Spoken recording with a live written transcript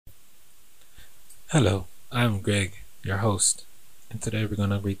Hello, I'm Greg, your host, and today we're going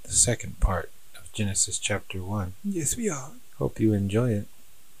to read the second part of Genesis chapter 1. Yes, we are. Hope you enjoy it.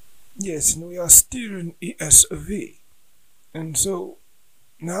 Yes, and we are still in ESV. And so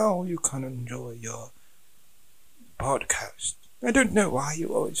now you can enjoy your podcast. I don't know why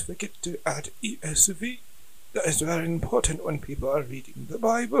you always forget to add ESV. That is very important when people are reading the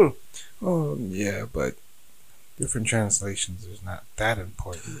Bible. Yeah, but different translations is not that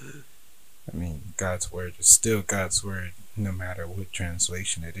important. I mean, God's word is still God's word, no matter what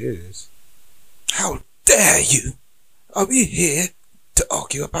translation it is. How dare you! Are we here to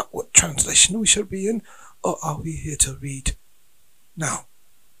argue about what translation we shall be in, or are we here to read? Now,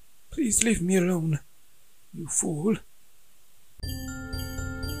 please leave me alone, you fool.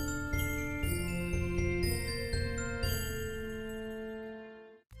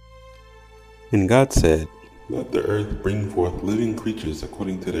 And God said, "Let the earth bring forth living creatures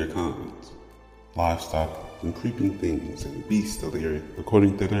according to their kinds, livestock and creeping things and beasts of the earth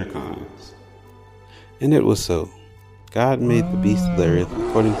according to their kinds." And it was so. God made the beasts of the earth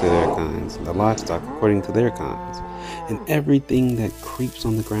according to their kinds, and the livestock according to their kinds, and everything that creeps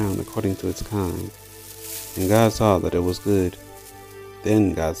on the ground according to its kind. And God saw that it was good.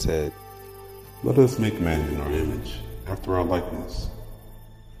 Then God said, "Let us make man in our image, after our likeness,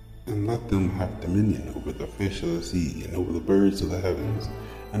 and let them have dominion over the fish of the sea, and over the birds of the heavens,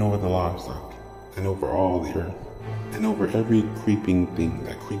 and over the livestock, and over all the earth, and over every creeping thing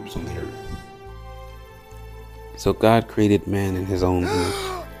that creeps on the earth." So God created man in his own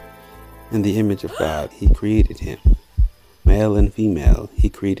image. In the image of God he created him. Male and female he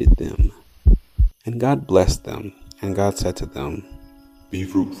created them. And God blessed them, and God said to them, "Be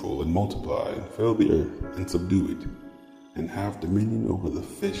fruitful and multiply, and fill the earth, and subdue it, and have dominion over the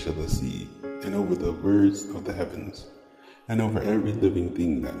fish of the sea, and over the birds of the heavens, and over every living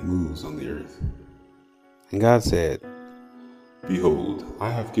thing that moves on the earth." And God said, "Behold, I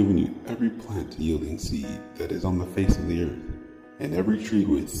have given you every plant yielding seed that is on the face of the earth, and every tree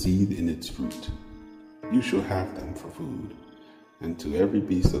with seed in its fruit. You shall have them for food, and to every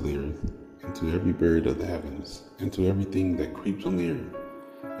beast of the earth, and to every bird of the heavens, and to everything that creeps on the earth,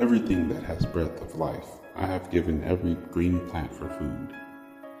 everything that has breath of life, I have given every green plant for food."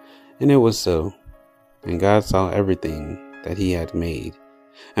 And it was so. And God saw everything that he had made,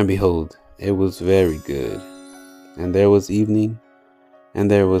 and behold, it was very good. And there was evening,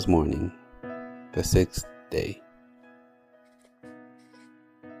 and there was morning, the sixth day.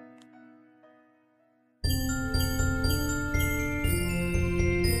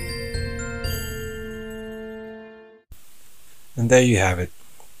 And there you have it,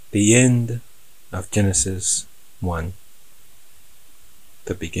 the end of Genesis 1,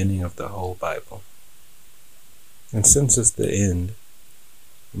 the beginning of the whole Bible. And since it's the end,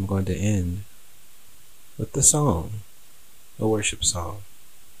 I'm going to end with the song, a worship song.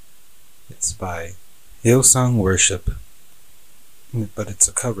 It's by Hillsong Worship, but it's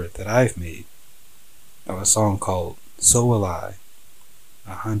a cover that I've made of a song called "So Will I"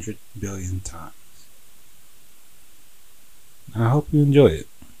 100 billion times. I hope you enjoy it.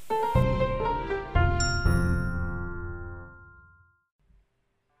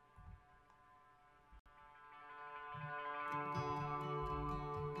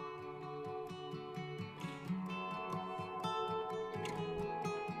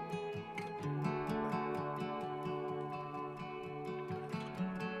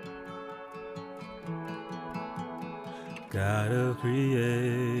 God of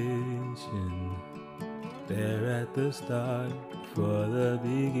creation, there at the start, for the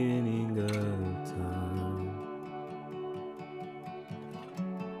beginning of time.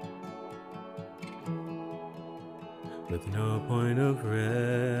 With no point of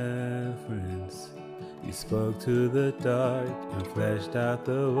reference, you spoke to the dark and fleshed out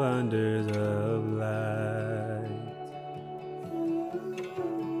the wonders of light.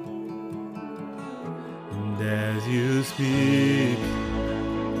 And as you speak,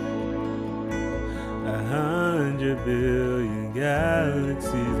 100 billion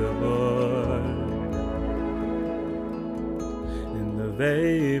galaxies are born. In the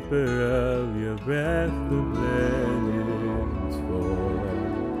vapor of your breath, the planets form.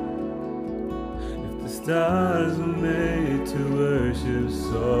 If the stars were made to worship,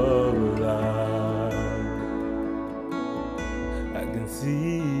 so will I can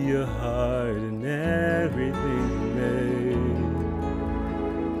see your heart in everything you made.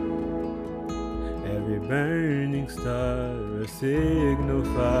 Every burning star, a signal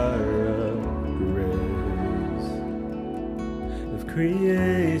fire of grace. If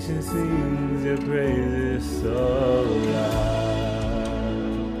creation sings your praises so loud,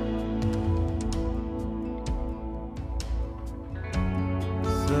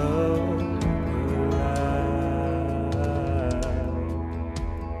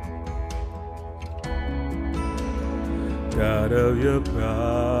 God of your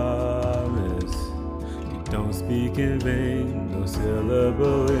promise, you don't speak in vain, no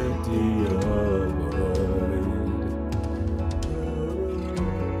syllable empty or void.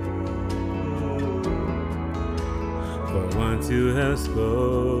 For once you have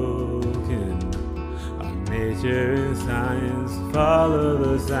spoken, our nature and science follow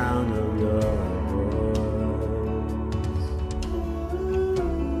the sound of your voice.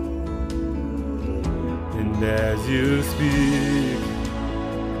 And as you speak,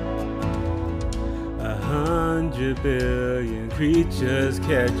 100 billion creatures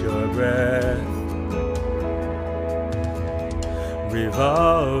catch your breath,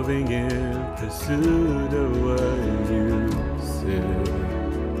 revolving in pursuit of what you said.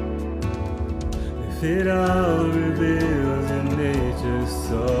 If it all reveals in nature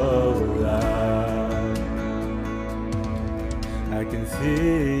so alive, I can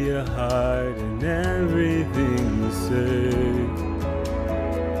see your heart in everything you say.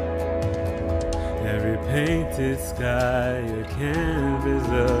 Every painted sky, a canvas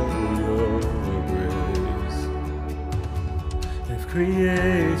of your grace. If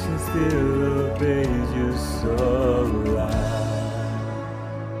creation still obeys you so alive,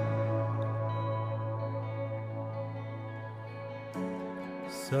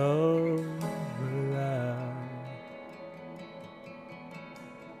 so alive,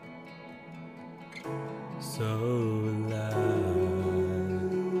 so alive.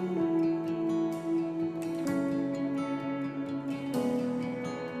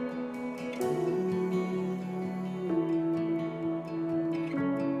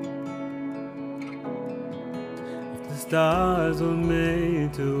 Stars were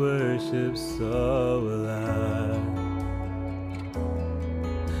made to worship so alive.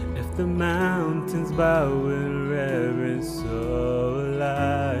 If the mountains bow in reverence so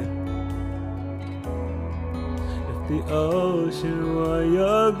alive. If the ocean wore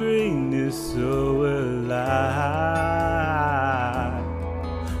your greenness so alive.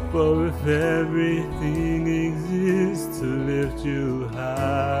 For if everything exists to lift you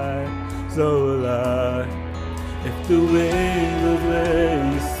high, so alive. If the wind of where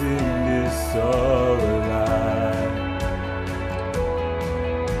you sing is so alive.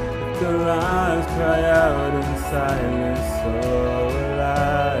 If the lions cry out in silence so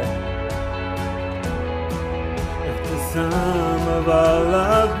alive. If the sum of all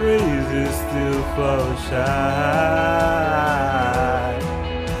our breezes still fall shy,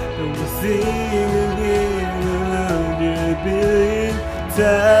 then we'll sing again 100 billion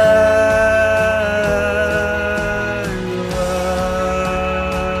times.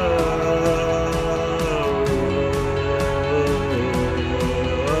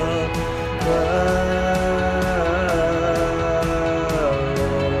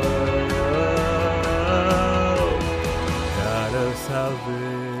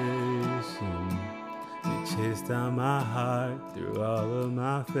 Salvation, you chased down my heart through all of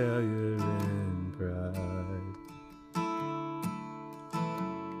my failure and pride.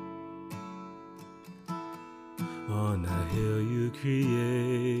 On a hill you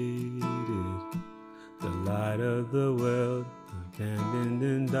created, the light of the world, abandoned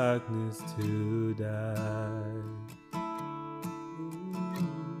in darkness to die.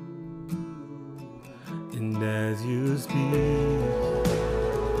 And as you speak,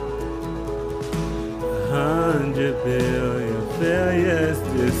 100 billion failures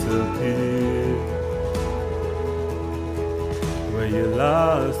disappear. Where you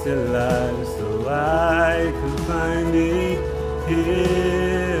lost your life so I could find it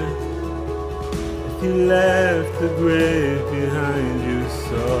here. If you left the grave behind you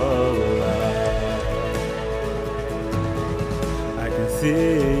so alive, I can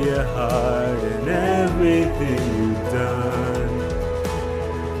see your heart in everything you've done.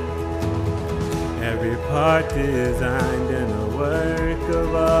 Every part designed in a work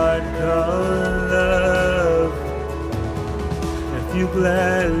of art called love. If you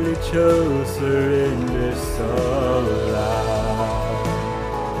gladly chose surrender so alive,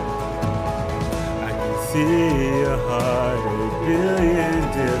 I can see your heart a billion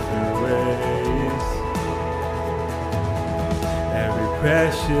different ways. Every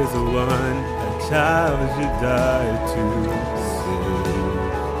precious one, a child you died to save.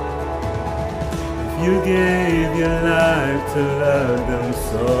 You gave your life to love them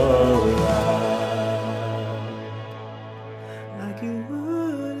so alive, like you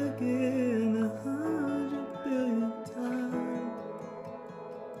would again 100 billion times.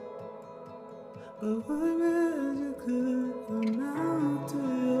 But what measure could amount to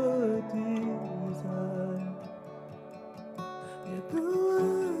your desire? Yet the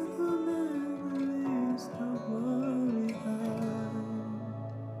one who never leaves, don't worry how.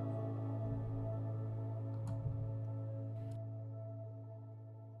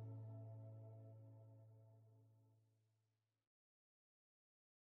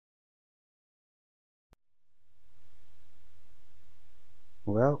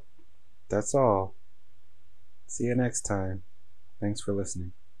 Well, that's all. See you next time. Thanks for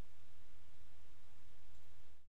listening.